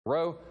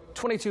Row,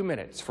 22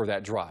 minutes for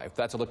that drive.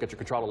 That's a look at your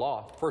control of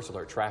law. First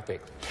alert traffic.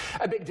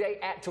 A big day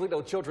at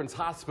Toledo Children's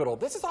Hospital.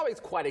 This is always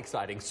quite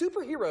exciting.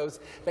 Superheroes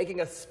making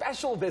a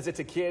special visit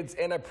to kids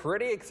in a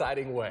pretty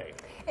exciting way.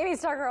 Amy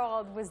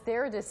Stuggerwald was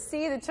there to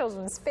see the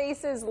children's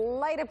faces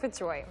light up with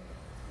joy.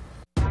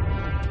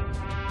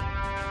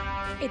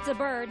 It's a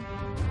bird.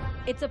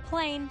 It's a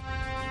plane.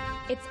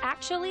 It's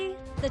actually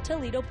the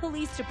Toledo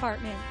Police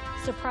Department,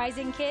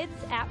 surprising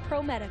kids at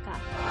ProMedica.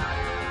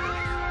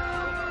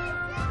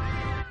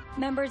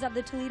 Members of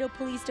the Toledo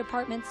Police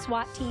Department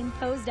SWAT team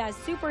posed as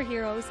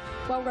superheroes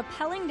while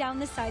rappelling down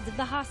the sides of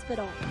the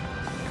hospital.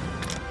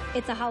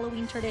 It's a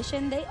Halloween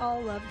tradition they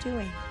all love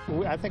doing.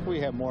 I think we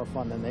have more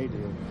fun than they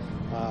do.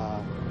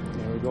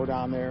 We go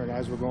down there, and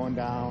as we're going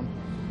down,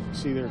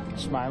 see their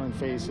smiling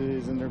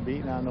faces, and they're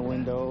beating on the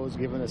windows,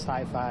 giving us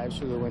high fives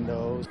through the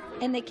windows.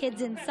 And the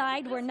kids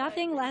inside were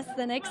nothing less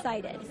than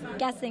excited,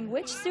 guessing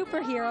which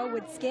superhero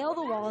would scale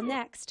the wall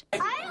next.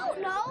 I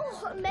don't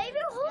know, maybe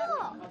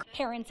Hulk.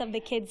 Parents of the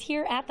kids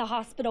here at the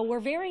hospital were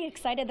very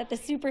excited that the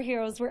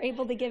superheroes were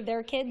able to give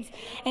their kids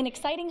an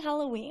exciting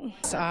Halloween.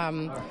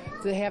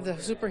 They have the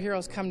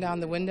superheroes come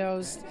down the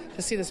windows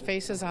to see the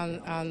faces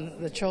on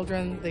the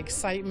children, the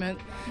excitement.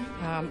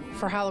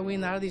 For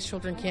Halloween, a lot of these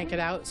children can't get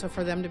out, so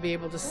for them to be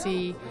able to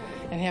see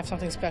and have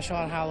something special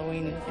on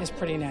Halloween is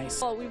pretty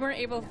nice. Well, we weren't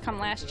able to come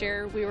last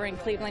year. We were in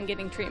Cleveland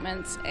getting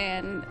treatments,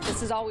 and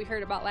this is all we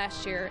heard about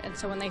last year. And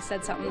so when they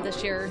said something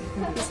this year,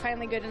 it was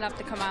finally good enough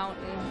to come out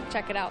and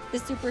check it out. The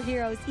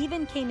superheroes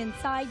even came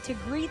inside to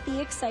greet the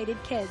excited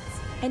kids.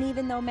 And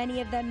even though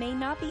many of them may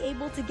not be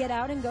able to get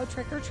out and go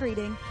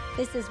trick-or-treating,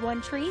 this is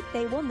one treat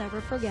they will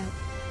never forget.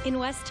 In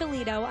West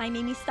Toledo, I'm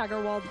Amy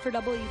Stuggerwald for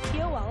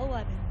WTOL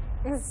 11.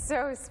 It's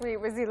so sweet.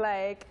 Was he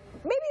like,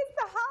 maybe it's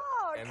the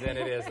Hulk? And then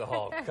it is the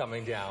Hulk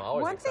coming down.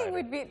 Always One excited. thing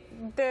would be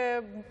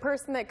the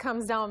person that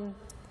comes down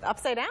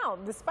upside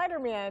down, the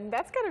Spider-Man.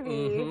 That's got to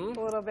be a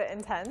little bit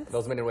intense.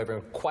 Those men and women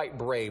are quite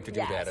brave to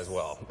do that as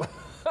well.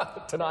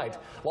 Tonight,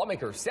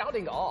 lawmakers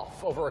sounding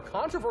off over a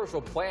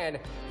controversial plan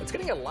that's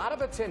getting a lot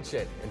of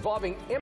attention involving